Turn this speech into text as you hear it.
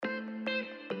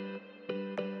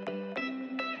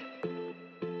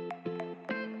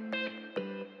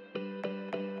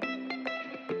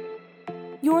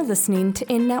You're listening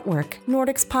to In Network,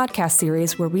 Nordic's podcast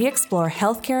series where we explore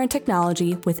healthcare and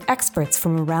technology with experts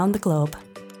from around the globe.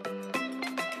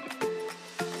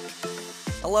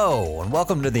 Hello, and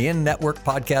welcome to the In Network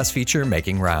podcast feature,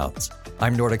 Making Rounds.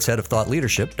 I'm Nordic's Head of Thought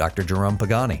Leadership, Dr. Jerome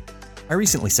Pagani. I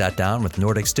recently sat down with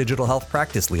Nordic's Digital Health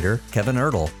Practice Leader, Kevin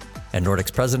Ertl, and Nordic's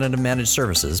President of Managed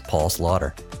Services, Paul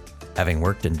Slaughter. Having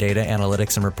worked in data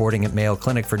analytics and reporting at Mayo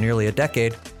Clinic for nearly a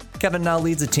decade, Kevin now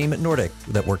leads a team at Nordic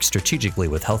that works strategically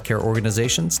with healthcare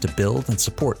organizations to build and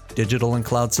support digital and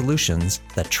cloud solutions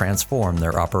that transform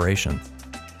their operations.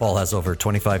 Paul has over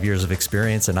 25 years of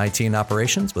experience in IT and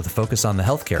operations with a focus on the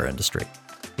healthcare industry.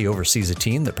 He oversees a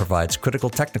team that provides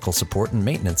critical technical support and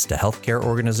maintenance to healthcare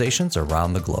organizations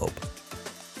around the globe.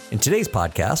 In today's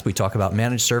podcast, we talk about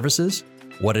managed services,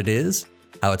 what it is,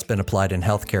 how it's been applied in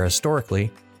healthcare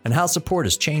historically, and how support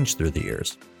has changed through the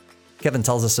years. Kevin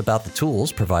tells us about the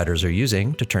tools providers are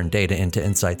using to turn data into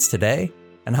insights today,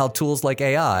 and how tools like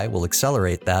AI will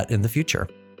accelerate that in the future.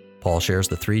 Paul shares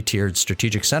the three-tiered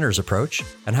strategic centers approach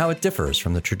and how it differs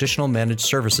from the traditional managed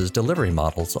services delivery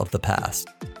models of the past.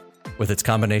 With its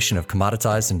combination of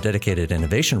commoditized and dedicated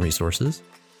innovation resources,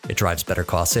 it drives better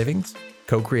cost savings,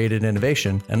 co-created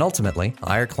innovation, and ultimately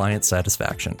higher client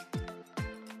satisfaction.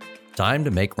 Time to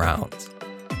make rounds.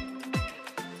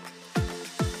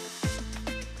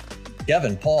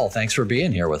 Kevin, Paul, thanks for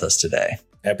being here with us today.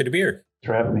 Happy to be here. Thanks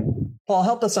for having me. Paul,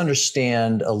 help us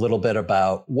understand a little bit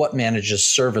about what managed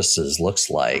services looks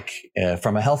like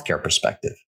from a healthcare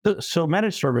perspective. So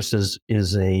managed services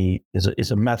is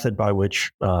a method by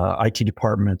which IT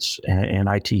departments and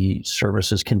IT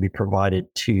services can be provided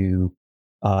to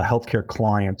healthcare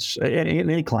clients,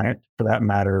 any client for that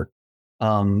matter,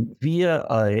 via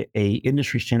a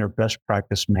industry standard best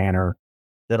practice manner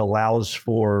that allows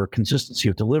for consistency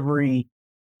of delivery,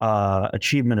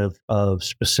 achievement of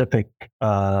specific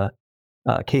KPIs,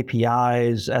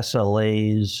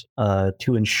 SLAs,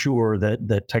 to ensure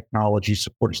that technology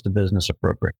supports the business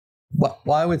appropriately.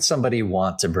 Why would somebody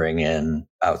want to bring in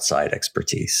outside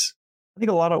expertise? I think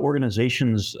a lot of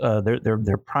organizations,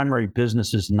 their primary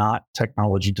business is not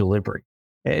technology delivery.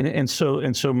 And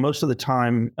so most of the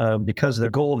time, because the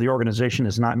goal of the organization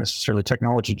is not necessarily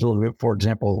technology delivery, for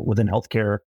example, within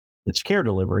healthcare, it's care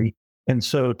delivery. And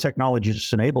so technology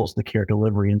just enables the care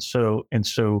delivery. And so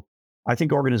I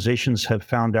think organizations have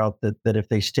found out that if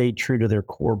they stay true to their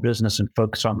core business and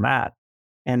focus on that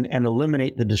and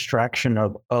eliminate the distraction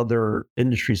of other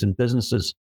industries and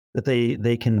businesses, that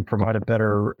they can provide a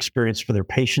better experience for their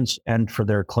patients and for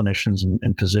their clinicians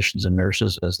and physicians and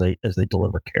nurses as they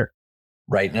deliver care.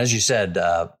 Right. And as you said,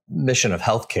 mission of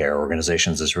healthcare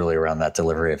organizations is really around that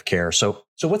delivery of care. So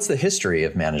what's the history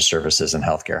of managed services in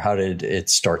healthcare? How did it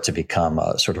start to become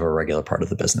a sort of a regular part of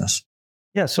the business?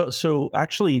 Yeah. So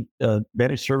actually,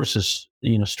 managed services,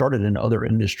 started in other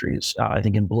industries, I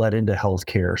think, and bled into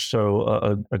healthcare.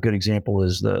 So a good example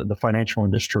is the financial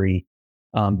industry,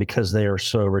 because they are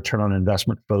so return on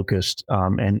investment focused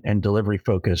and delivery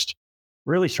focused,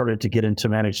 really started to get into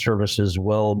managed services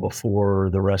well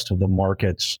before the rest of the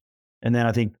markets. And then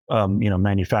I think,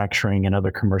 manufacturing and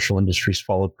other commercial industries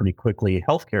followed pretty quickly.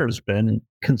 Healthcare has been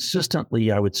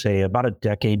consistently, I would say, about a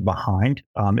decade behind,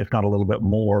 if not a little bit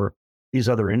more, these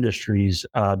other industries,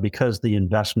 because the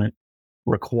investment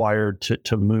required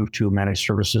to move to a managed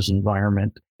services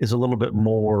environment is a little bit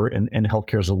more, and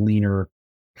healthcare is a leaner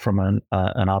from an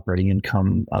operating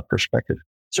income perspective.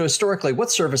 So historically,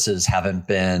 what services haven't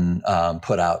been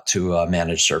put out to a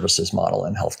managed services model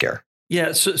in healthcare?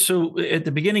 Yeah, so at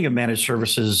the beginning of managed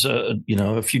services,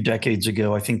 a few decades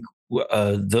ago, I think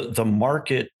the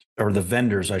market, or the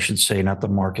vendors, I should say, not the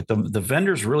market, the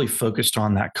vendors really focused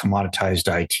on that commoditized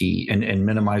IT and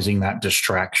minimizing that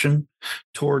distraction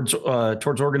towards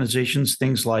organizations,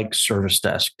 things like service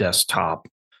desk, desktop,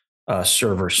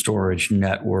 server storage,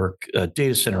 network,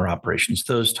 data center operations,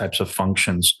 those types of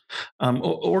functions.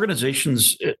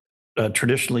 Organizations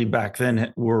traditionally back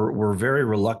then were very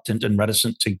reluctant and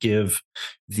reticent to give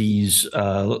these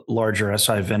larger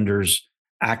SI vendors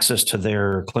access to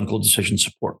their clinical decision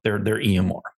support, their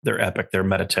EMR, their Epic, their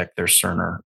Meditech, their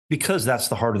Cerner, because that's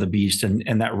the heart of the beast,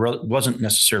 and that wasn't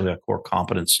necessarily a core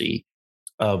competency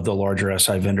of the larger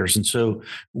SI vendors. And so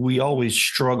we always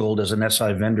struggled as an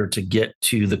SI vendor to get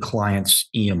to the client's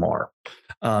EMR.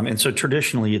 And so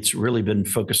traditionally, it's really been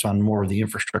focused on more of the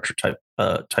infrastructure type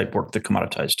work, the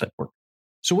commoditized type work.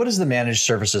 So what does the managed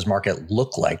services market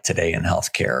look like today in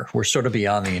healthcare? We're sort of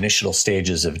beyond the initial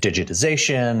stages of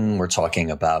digitization. We're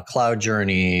talking about cloud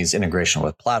journeys, integration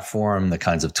with platform, the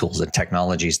kinds of tools and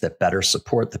technologies that better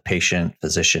support the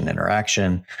patient-physician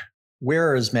interaction.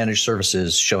 Where is managed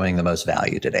services showing the most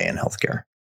value today in healthcare?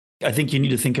 I think you need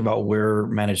to think about where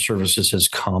managed services has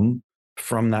come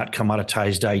from, that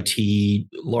commoditized IT,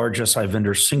 large SI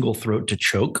vendor, single throat to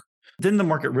choke. Then the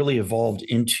market really evolved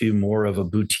into more of a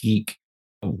boutique,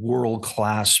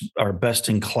 world-class or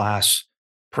best-in-class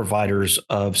providers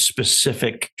of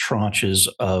specific tranches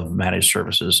of managed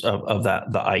services of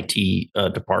that the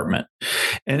IT department.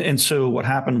 And so what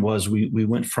happened was we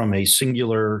went from a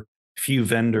singular few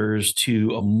vendors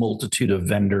to a multitude of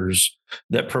vendors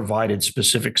that provided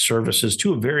specific services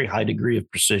to a very high degree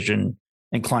of precision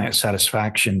and client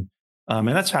satisfaction. And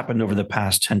that's happened over the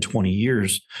past 10, 20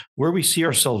 years. Where we see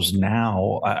ourselves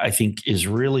now, I think, is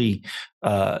really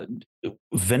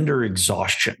vendor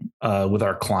exhaustion with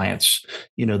our clients.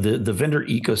 The vendor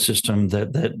ecosystem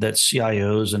that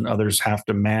CIOs and others have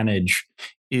to manage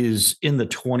is in the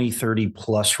 20, 30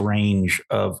 plus range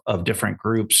of different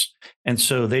groups. And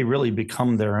so they really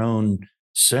become their own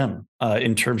SIM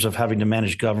in terms of having to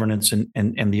manage governance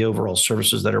and the overall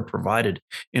services that are provided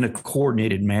in a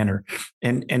coordinated manner.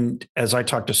 And as I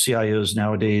talk to CIOs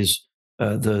nowadays,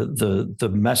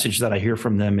 the message that I hear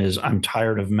from them is, I'm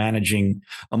tired of managing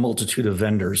a multitude of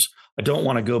vendors. I don't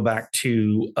want to go back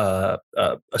to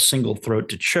a single throat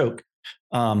to choke,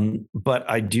 but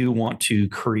I do want to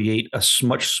create a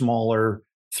much smaller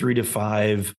 3 to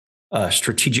 5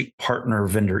 strategic partner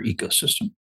vendor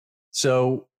ecosystem.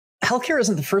 So healthcare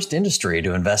isn't the first industry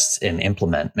to invest and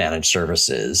implement managed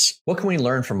services. What can we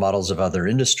learn from models of other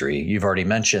industry? You've already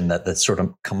mentioned that the sort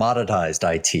of commoditized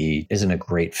IT isn't a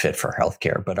great fit for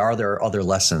healthcare, but are there other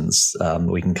lessons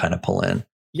we can kind of pull in?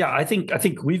 Yeah, I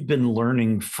think we've been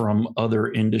learning from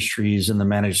other industries in the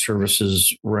managed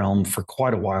services realm for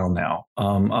quite a while now.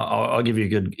 I'll give you a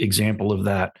good example of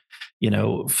that.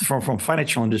 From a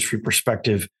financial industry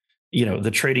perspective,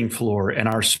 the trading floor and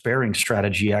our sparing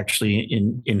strategy actually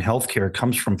in healthcare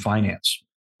comes from finance,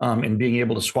 and being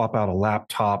able to swap out a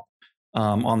laptop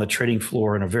on the trading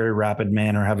floor in a very rapid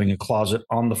manner, having a closet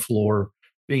on the floor,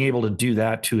 being able to do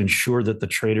that to ensure that the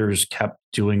traders kept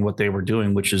doing what they were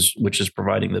doing, which is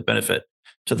providing the benefit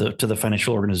to the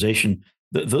financial organization.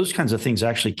 Those kinds of things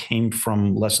actually came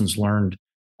from lessons learned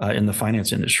in the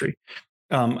finance industry.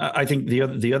 I think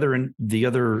the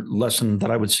other lesson that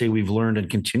I would say we've learned and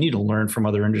continue to learn from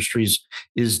other industries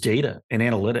is data and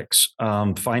analytics.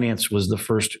 Finance was the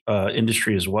first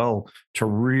industry as well to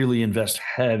really invest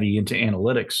heavy into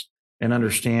analytics and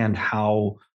understand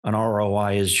how an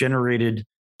ROI is generated,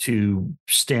 to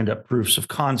stand up proofs of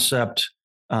concept,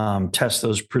 test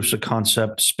those proofs of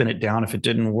concept, spin it down if it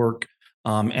didn't work,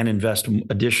 and invest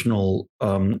additional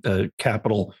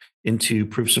capital into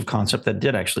proofs of concept that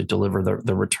did actually deliver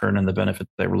the return and the benefit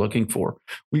they were looking for.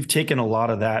 We've taken a lot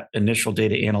of that initial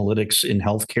data analytics in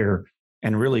healthcare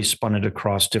and really spun it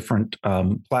across different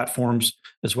platforms,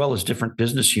 as well as different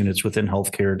business units within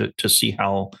healthcare to see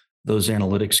how those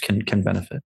analytics can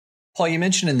benefit. Paul, you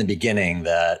mentioned in the beginning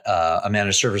that a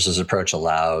managed services approach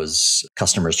allows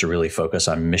customers to really focus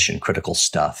on mission critical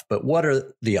stuff. But what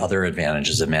are the other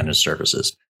advantages of managed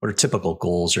services? What are typical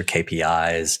goals or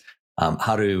KPIs?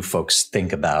 How do folks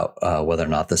think about whether or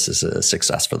not this is a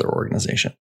success for their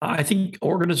organization? I think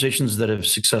organizations that have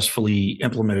successfully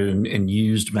implemented and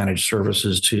used managed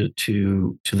services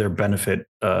to their benefit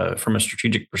from a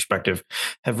strategic perspective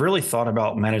have really thought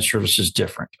about managed services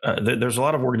different. There's a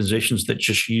lot of organizations that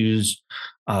just use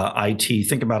IT,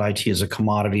 think about IT as a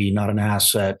commodity, not an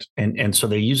asset. And so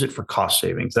they use it for cost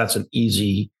savings. That's an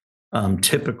easy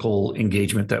typical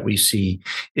engagement that we see.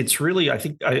 It's really, I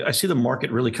think I see the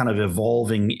market really kind of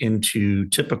evolving into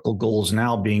typical goals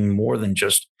now being more than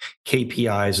just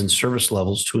KPIs and service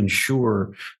levels to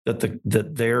ensure that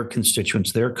that their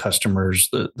constituents, their customers,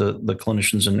 the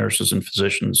clinicians and nurses and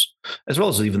physicians, as well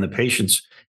as even the patients,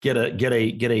 get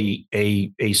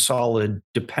a solid,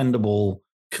 dependable,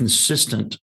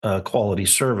 consistent quality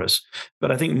service.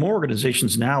 But I think more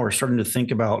organizations now are starting to think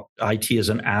about IT as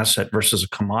an asset versus a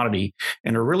commodity,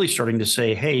 and are really starting to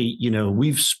say, hey,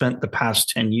 we've spent the past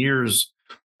 10 years,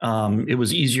 it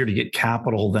was easier to get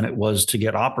capital than it was to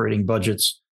get operating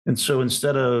budgets. And so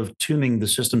instead of tuning the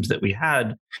systems that we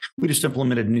had, we just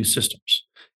implemented new systems.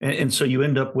 And so you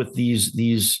end up with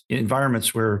these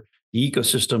environments where the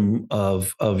ecosystem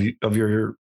of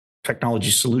your technology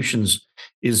solutions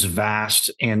is vast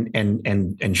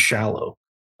and shallow.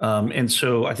 And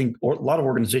so I think a lot of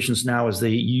organizations now, as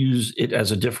they use it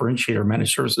as a differentiator,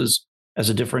 managed services as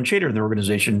a differentiator in their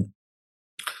organization,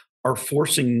 are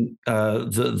forcing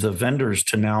the vendors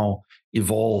to now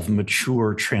evolve,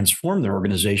 mature, transform their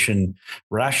organization,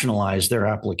 rationalize their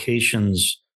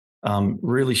applications,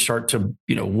 really start to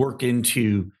work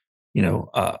into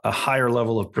a higher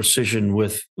level of precision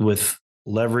with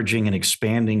leveraging and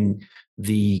expanding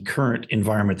the current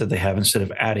environment that they have instead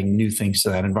of adding new things to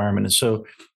that environment. And so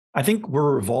I think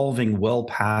we're evolving well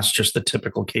past just the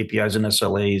typical KPIs and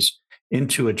SLAs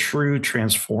into a true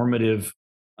transformative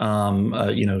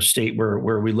state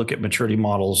where we look at maturity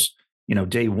models,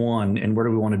 day one, and where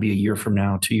do we want to be a year from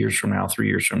now, 2 years from now, 3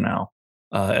 years from now,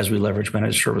 as we leverage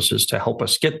managed services to help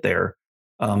us get there,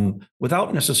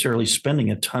 without necessarily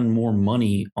spending a ton more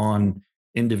money on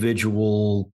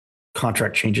individual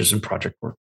contract changes and project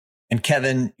work. And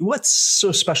Kevin, what's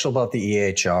so special about the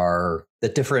EHR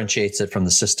that differentiates it from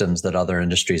the systems that other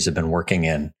industries have been working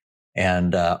in?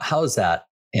 And how does that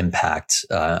impact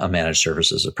a managed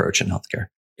services approach in healthcare?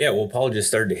 Yeah, well, Paul just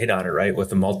started to hit on it, right? With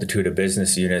the multitude of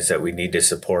business units that we need to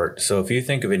support. So if you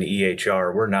think of an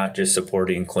EHR, we're not just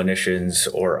supporting clinicians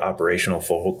or operational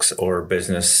folks or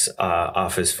business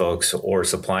office folks or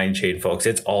supply chain folks.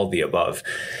 It's all the above.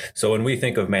 So when we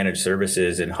think of managed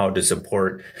services and how to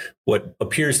support what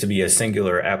appears to be a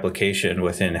singular application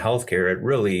within healthcare, it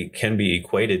really can be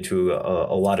equated to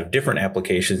a lot of different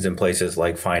applications in places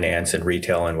like finance and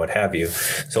retail and what have you.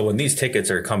 So when these tickets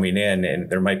are coming in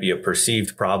and there might be a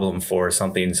perceived problem for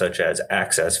something such as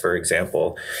access, for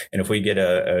example, and if we get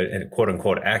a quote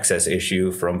unquote access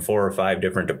issue from 4 or 5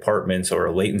 different departments or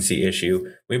a latency issue,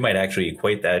 we might actually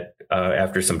equate that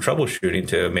after some troubleshooting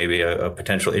to maybe a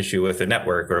potential issue with a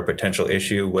network or a potential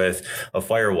issue with a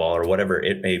firewall or whatever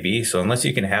it may be. So unless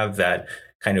you can have that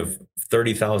kind of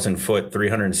 30,000 foot,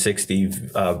 360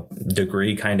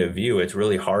 degree kind of view, it's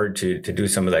really hard to do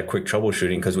some of that quick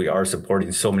troubleshooting because we are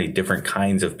supporting so many different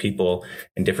kinds of people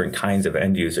and different kinds of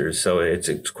end users. So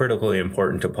it's critically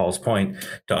important, to Paul's point,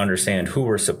 to understand who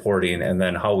we're supporting and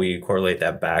then how we correlate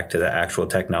that back to the actual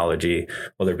technology,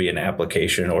 whether it be an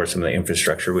application or some of the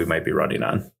infrastructure we might be running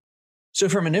on. So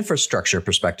from an infrastructure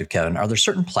perspective, Kevin, are there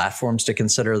certain platforms to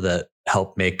consider that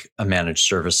help make a managed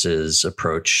services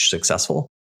approach successful?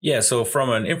 Yeah, so from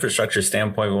an infrastructure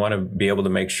standpoint, we want to be able to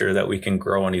make sure that we can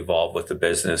grow and evolve with the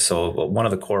business. So one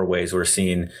of the core ways we're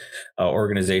seeing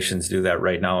organizations do that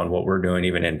right now, and what we're doing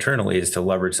even internally, is to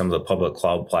leverage some of the public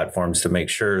cloud platforms to make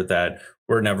sure that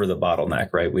we're never the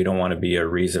bottleneck, right? We don't want to be a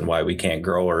reason why we can't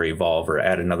grow or evolve or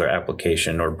add another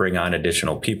application or bring on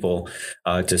additional people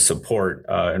to support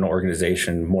an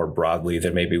organization more broadly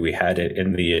than maybe we had it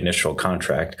in the initial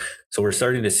contract. So we're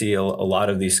starting to see a lot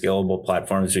of these scalable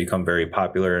platforms become very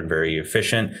popular and very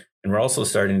efficient. And we're also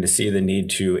starting to see the need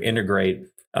to integrate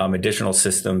additional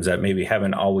systems that maybe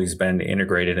haven't always been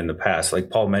integrated in the past. Like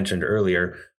Paul mentioned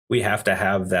earlier, we have to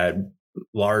have that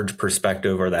large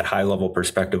perspective or that high level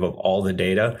perspective of all the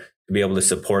data to be able to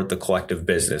support the collective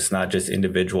business, not just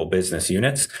individual business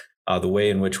units. The way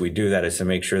in which we do that is to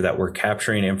make sure that we're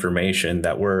capturing information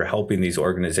that we're helping these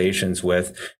organizations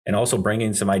with and also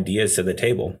bringing some ideas to the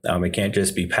table. It can't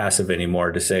just be passive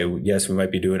anymore to say, yes, we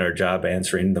might be doing our job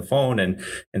answering the phone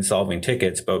and solving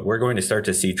tickets, but we're going to start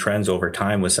to see trends over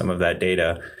time with some of that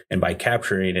data. And by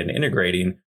capturing and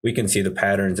integrating, we can see the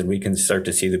patterns and we can start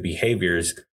to see the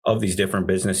behaviors of these different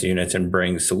business units and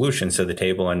bring solutions to the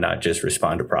table and not just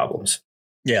respond to problems.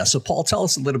 Yeah. So Paul, tell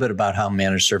us a little bit about how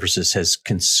managed services has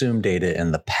consumed data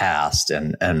in the past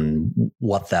and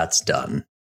what that's done.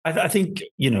 I think,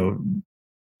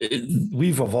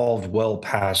 we've evolved well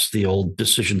past the old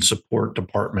decision support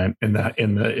department in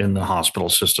the hospital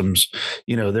systems.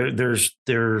 There's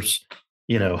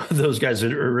those guys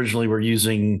that originally were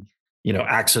using,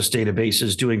 access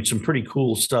databases, doing some pretty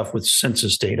cool stuff with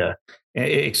census data,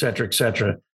 et cetera, et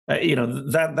cetera.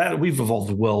 That we've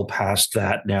evolved well past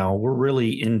that now. We're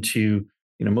really into,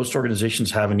 most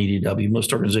organizations have an EDW,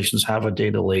 most organizations have a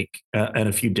data lake and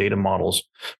a few data models,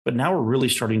 but now we're really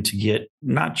starting to get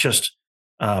not just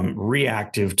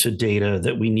reactive to data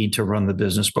that we need to run the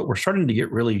business, but we're starting to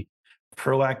get really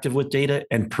proactive with data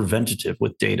and preventative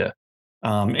with data.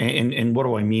 And what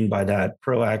do I mean by that?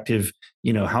 Proactive,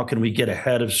 how can we get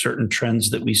ahead of certain trends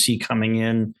that we see coming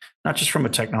in, not just from a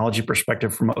technology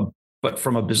perspective, but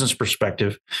from a business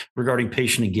perspective regarding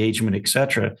patient engagement, et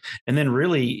cetera. And then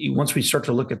really, once we start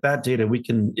to look at that data,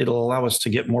 it'll allow us to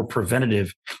get more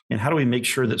preventative. And how do we make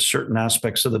sure that certain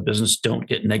aspects of the business don't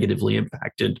get negatively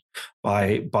impacted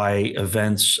by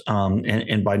events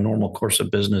and by normal course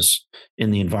of business in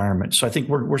the environment? So I think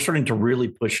we're starting to really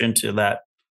push into that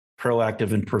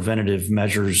proactive and preventative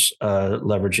measures,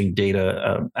 leveraging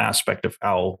data aspect of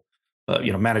how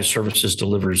managed services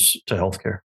delivers to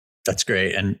healthcare. That's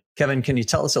great. And Kevin, can you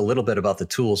tell us a little bit about the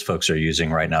tools folks are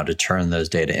using right now to turn those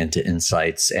data into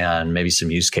insights and maybe some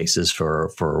use cases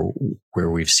for where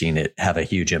we've seen it have a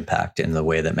huge impact in the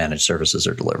way that managed services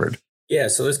are delivered? Yeah,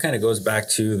 so this kind of goes back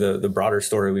to the broader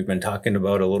story we've been talking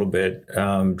about a little bit,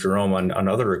 Jerome, on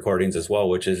other recordings as well,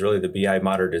 which is really the BI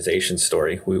modernization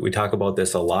story. We talk about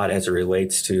this a lot as it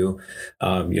relates to,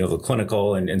 the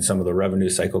clinical and some of the revenue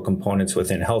cycle components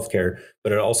within healthcare,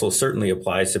 but it also certainly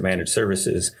applies to managed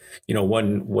services.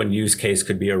 One use case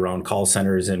could be around call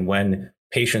centers and when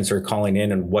patients are calling in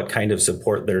and what kind of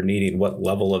support they're needing, what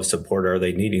level of support are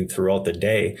they needing throughout the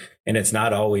day. And it's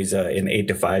not always an 8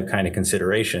 to 5 kind of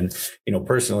consideration.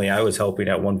 Personally, I was helping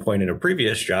at one point in a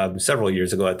previous job several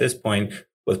years ago at this point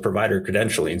with provider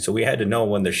credentialing. So we had to know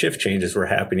when the shift changes were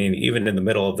happening, even in the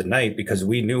middle of the night, because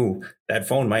we knew that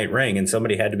phone might ring and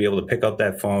somebody had to be able to pick up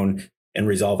that phone and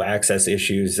resolve access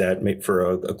issues that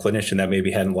for a clinician that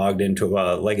maybe hadn't logged into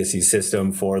a legacy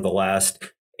system for the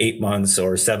last 8 months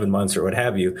or 7 months or what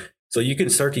have you. So you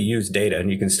can start to use data and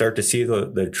you can start to see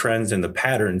the trends and the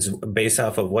patterns based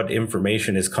off of what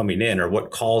information is coming in or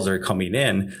what calls are coming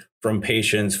in from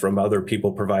patients, from other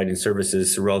people providing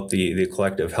services throughout the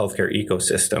collective healthcare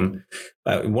ecosystem.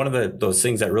 One of those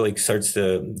things that really starts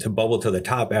to bubble to the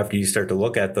top after you start to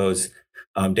look at those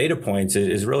data points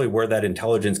is really where that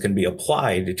intelligence can be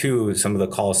applied to some of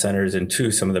the call centers and to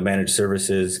some of the managed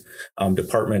services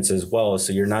departments as well.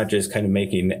 So you're not just kind of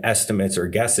making estimates or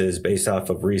guesses based off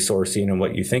of resourcing and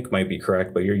what you think might be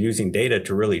correct, but you're using data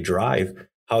to really drive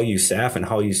how you staff and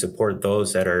how you support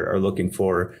those that are looking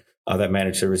for that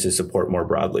managed services support more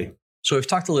broadly. So we've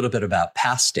talked a little bit about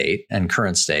past state and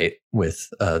current state with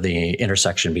the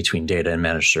intersection between data and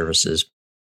managed services.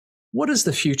 What does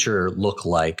the future look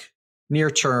like near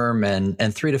term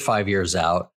and 3 to 5 years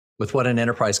out with what an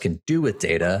enterprise can do with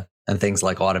data and things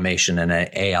like automation and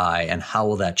AI, and how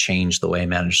will that change the way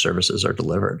managed services are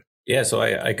delivered? Yeah, so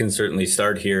I can certainly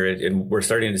start here. And we're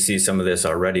starting to see some of this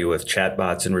already with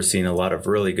chatbots, and we're seeing a lot of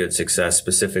really good success,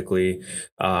 specifically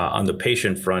on the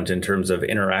patient front in terms of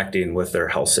interacting with their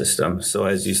health system. So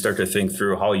as you start to think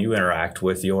through how you interact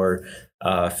with your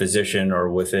physician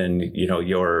or within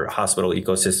your hospital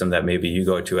ecosystem that maybe you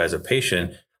go to as a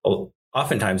patient,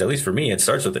 oftentimes, at least for me, it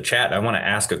starts with a chat. I want to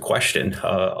ask a question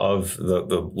of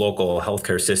the local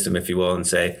healthcare system, if you will, and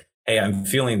say, hey, I'm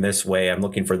feeling this way. I'm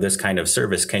looking for this kind of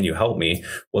service. Can you help me?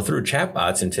 Well, through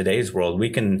chatbots in today's world, we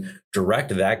can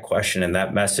direct that question and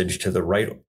that message to the right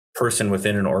person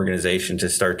within an organization to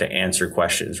start to answer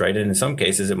questions, right? And in some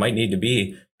cases, it might need to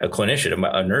be a clinician.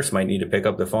 A nurse might need to pick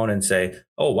up the phone and say,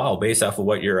 oh, wow, based off of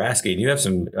what you're asking, you have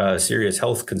some serious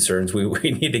health concerns. We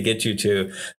need to get you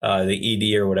to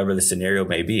the ED or whatever the scenario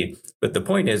may be. But the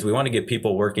point is, we want to get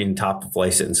people working top of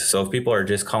license. So if people are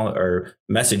just calling or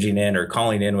messaging in or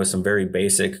calling in with some very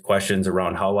basic questions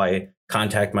around how I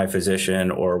contact my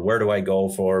physician or where do I go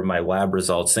for my lab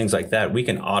results, things like that, we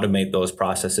can automate those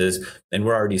processes. And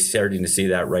we're already starting to see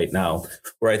that right now.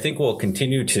 Where I think we'll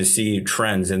continue to see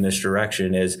trends in this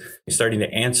direction is starting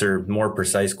to answer more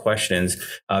precise questions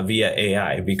via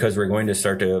AI, because we're going to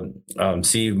start to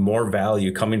see more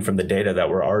value coming from the data that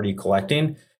we're already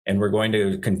collecting. And we're going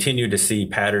to continue to see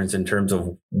patterns in terms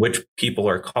of which people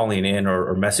are calling in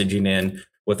or messaging in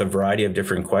with a variety of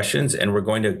different questions. And we're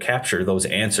going to capture those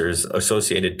answers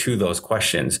associated to those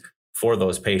questions for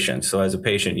those patients. So as a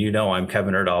patient, I'm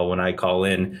Kevin Erdahl when I call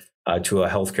in to a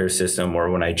healthcare system or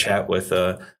when I chat with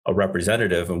a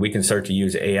representative, and we can start to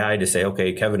use AI to say,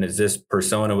 okay, Kevin is this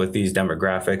persona with these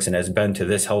demographics and has been to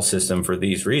this health system for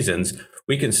these reasons.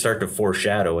 We can start to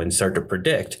foreshadow and start to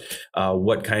predict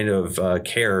what kind of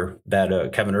care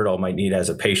that Kevin Erdahl might need as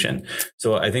a patient.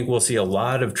 So I think we'll see a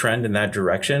lot of trend in that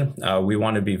direction. We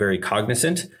want to be very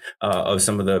cognizant of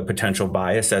some of the potential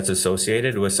bias that's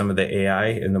associated with some of the AI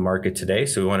in the market today.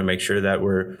 So we want to make sure that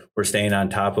we're staying on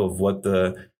top of what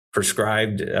the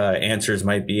prescribed answers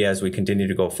might be as we continue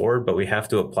to go forward, but we have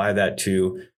to apply that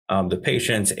to the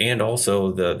patients and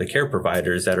also the care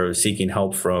providers that are seeking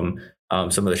help from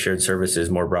some of the shared services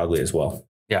more broadly as well.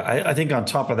 Yeah, I think on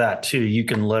top of that too, you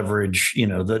can leverage,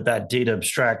 that data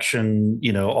abstraction,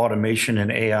 automation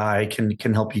and AI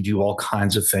can help you do all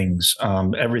kinds of things.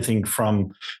 Everything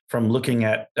from looking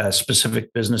at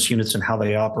specific business units and how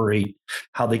they operate,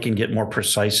 how they can get more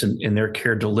precise in their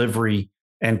care delivery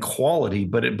and quality,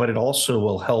 but it also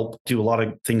will help do a lot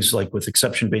of things like with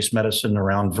exception-based medicine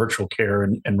around virtual care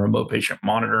and remote patient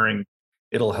monitoring.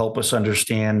 It'll help us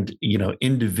understand,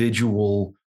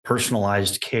 individual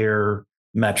personalized care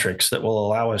metrics that will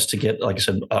allow us to get, like I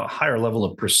said, a higher level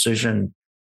of precision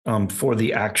for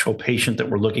the actual patient that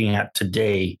we're looking at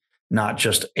today, not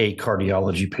just a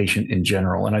cardiology patient in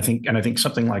general. And I think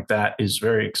something like that is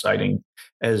very exciting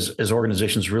as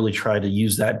organizations really try to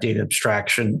use that data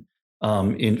abstraction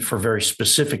for very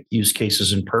specific use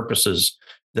cases and purposes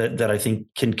that I think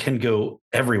can go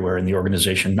everywhere in the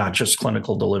organization, not just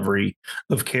clinical delivery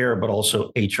of care, but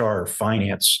also HR,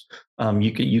 finance.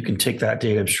 You can take that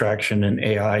data abstraction and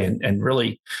AI and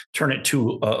really turn it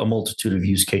to a multitude of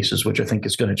use cases, which I think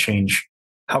is going to change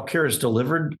how care is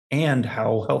delivered and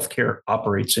how healthcare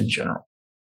operates in general.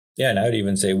 Yeah, and I would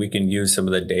even say we can use some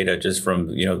of the data just from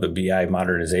the BI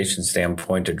modernization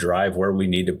standpoint to drive where we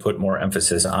need to put more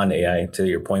emphasis on AI. To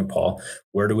your point, Paul,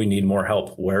 where do we need more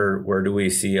help? Where do we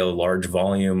see a large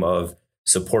volume of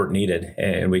support needed?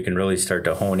 And we can really start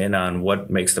to hone in on what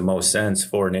makes the most sense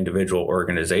for an individual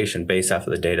organization based off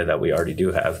of the data that we already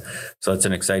do have. So it's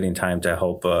an exciting time to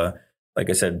help, like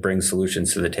I said, bring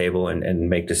solutions to the table and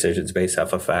make decisions based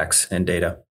off of facts and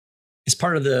data. Is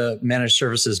part of the managed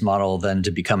services model then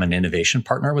to become an innovation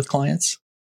partner with clients?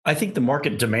 I think the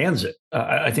market demands it.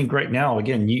 I think right now,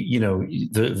 again,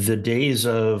 the days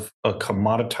of a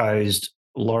commoditized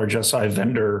large SI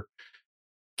vendor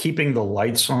keeping the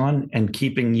lights on and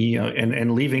keeping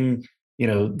and leaving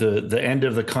the end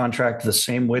of the contract the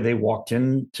same way they walked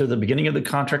into the beginning of the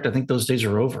contract. I think those days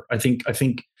are over. I think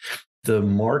the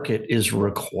market is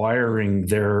requiring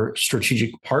their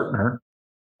strategic partner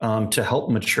to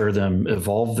help mature them,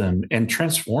 evolve them, and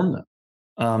transform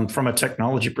them from a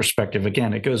technology perspective.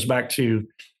 Again, it goes back to,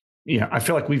 I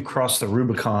feel like we've crossed the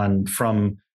Rubicon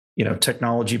from,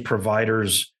 technology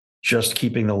providers just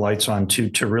keeping the lights on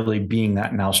to really being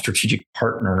that now strategic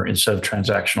partner instead of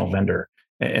transactional vendor.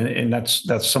 And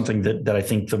that's something that I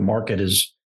think the market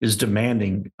is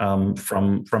demanding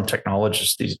from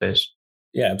technologists these days.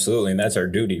 Yeah, absolutely. And that's our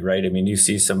duty, right? I mean, you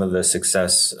see some of the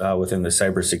success within the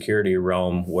cybersecurity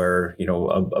realm where,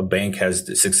 a bank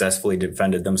has successfully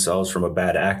defended themselves from a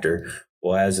bad actor.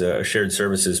 Well, as a shared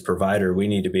services provider, we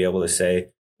need to be able to say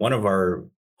one of our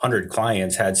 100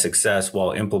 clients had success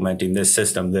while implementing this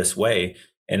system this way.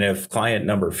 And if client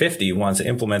number 50 wants to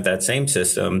implement that same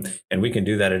system, and we can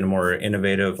do that in a more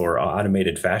innovative or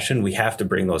automated fashion, we have to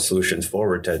bring those solutions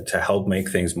forward to help make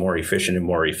things more efficient and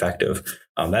more effective.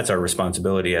 That's our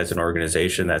responsibility as an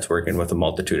organization that's working with a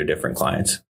multitude of different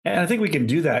clients. And I think we can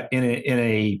do that in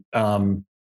a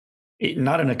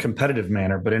not in a competitive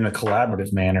manner, but in a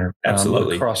collaborative manner.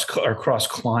 Absolutely. Across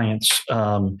clients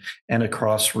and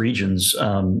across regions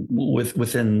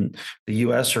within the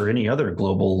U.S. or any other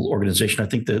global organization. I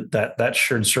think that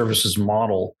shared services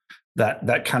model,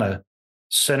 that kind of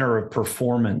center of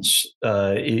performance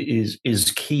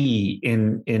is key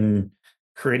in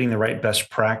creating the right best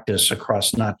practice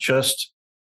across not just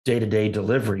day-to-day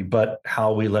delivery, but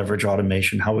how we leverage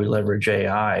automation, how we leverage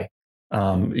AI.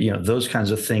 Those kinds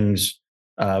of things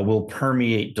will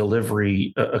permeate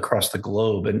delivery across the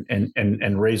globe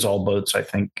and raise all boats, I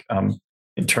think,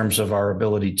 in terms of our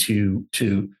ability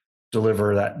to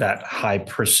deliver that high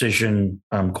precision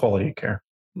quality of care.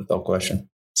 Without question.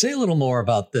 Say a little more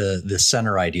about the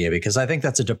center idea, because I think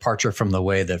that's a departure from the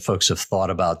way that folks have thought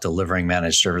about delivering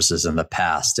managed services in the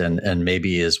past, and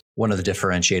maybe is one of the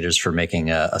differentiators for making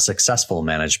a successful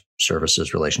managed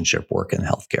services relationship work in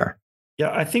healthcare.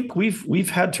 Yeah, I think we've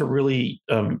had to really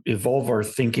evolve our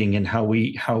thinking in how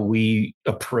we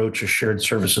approach a shared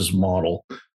services model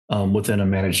within a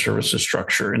managed services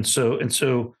structure, and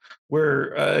so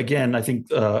where again, I think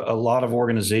a lot of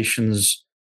organizations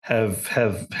have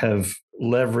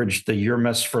leveraged the your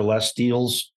mess for less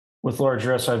deals with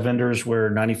larger SI vendors, where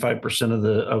 95%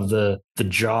 of the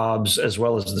jobs as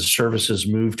well as the services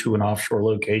move to an offshore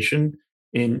location.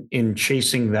 In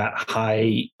chasing that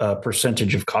high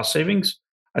percentage of cost savings.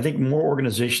 I think more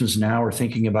organizations now are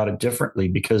thinking about it differently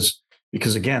because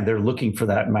again, they're looking for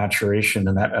that maturation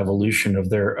and that evolution of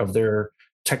their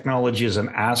technology as an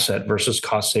asset versus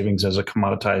cost savings as a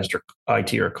commoditized or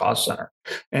IT or cost center.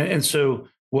 And so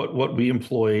what we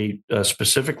employ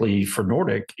specifically for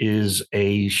Nordic is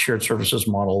a shared services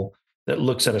model that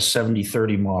looks at a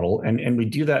 70-30 model. And we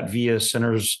do that via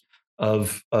centers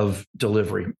of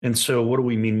delivery. And so what do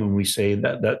we mean when we say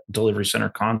that delivery center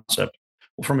concept?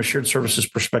 Well, from a shared services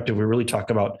perspective, we really talk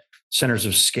about centers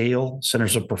of scale,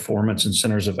 centers of performance, and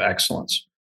centers of excellence,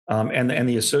 and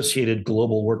the associated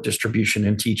global work distribution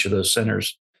into each of those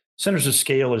centers. Centers of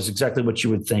scale is exactly what you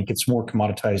would think. It's more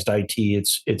commoditized IT.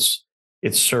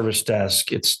 It's service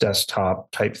desk, it's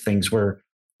desktop type things where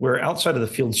outside of the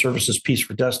field services piece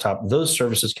for desktop, those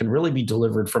services can really be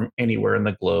delivered from anywhere in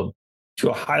the globe to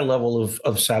a high level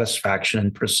of satisfaction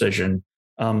and precision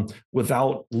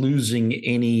without losing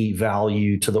any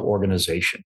value to the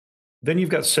organization. Then you've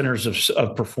got centers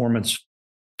of performance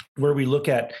where we look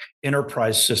at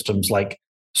enterprise systems like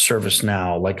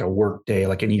ServiceNow, like a Workday,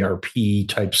 like an ERP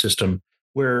type system,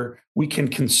 where we can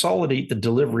consolidate the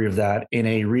delivery of that in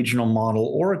a regional model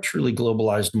or a truly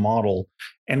globalized model.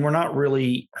 And we're not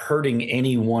really hurting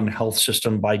any one health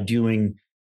system by doing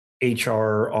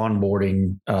HR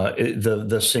onboarding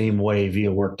the same way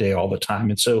via Workday all the time.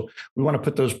 And so we want to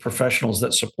put those professionals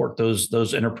that support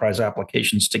those enterprise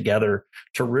applications together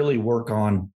to really work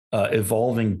on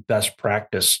evolving best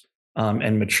practice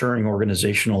and maturing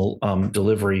organizational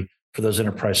delivery for those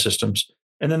enterprise systems.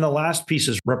 And then the last piece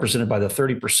is represented by the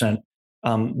 30%,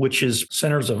 which is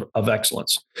centers of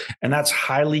excellence. And that's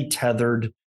highly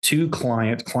tethered to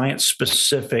client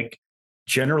specific,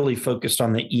 generally focused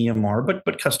on the EMR,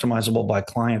 but customizable by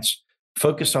clients,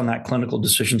 focused on that clinical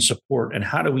decision support. And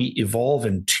how do we evolve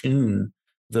and tune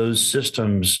those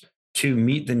systems to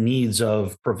meet the needs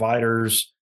of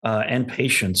providers and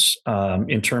patients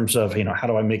in terms of, how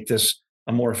do I make this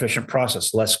a more efficient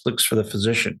process, less clicks for the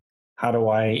physician? How do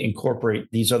I incorporate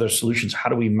these other solutions? How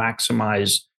do we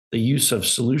maximize the use of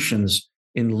solutions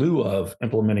in lieu of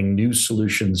implementing new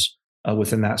solutions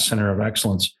within that center of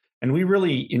excellence? And we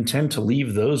really intend to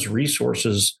leave those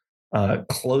resources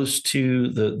close to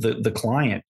the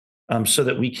client so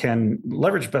that we can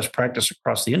leverage best practice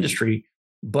across the industry,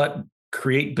 but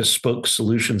create bespoke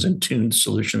solutions and tuned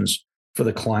solutions for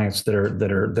the clients that are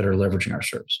leveraging our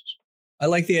services. I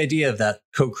like the idea of that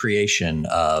co-creation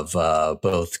of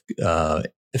both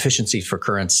efficiency for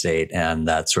current state and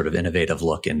that sort of innovative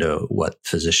look into what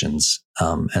physicians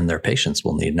and their patients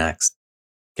will need next.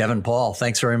 Kevin, Paul,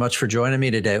 thanks very much for joining me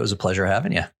today. It was a pleasure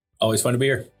having you. Always fun to be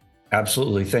here.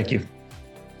 Absolutely. Thank you.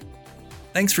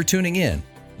 Thanks for tuning in.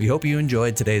 We hope you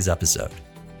enjoyed today's episode.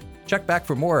 Check back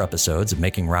for more episodes of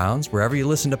Making Rounds wherever you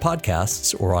listen to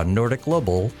podcasts or on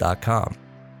NordicGlobal.com.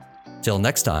 Till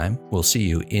next time, we'll see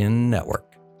you in network.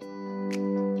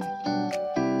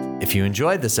 If you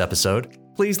enjoyed this episode,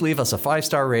 please leave us a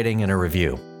 5-star rating and a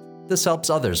review. This helps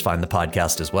others find the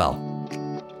podcast as well.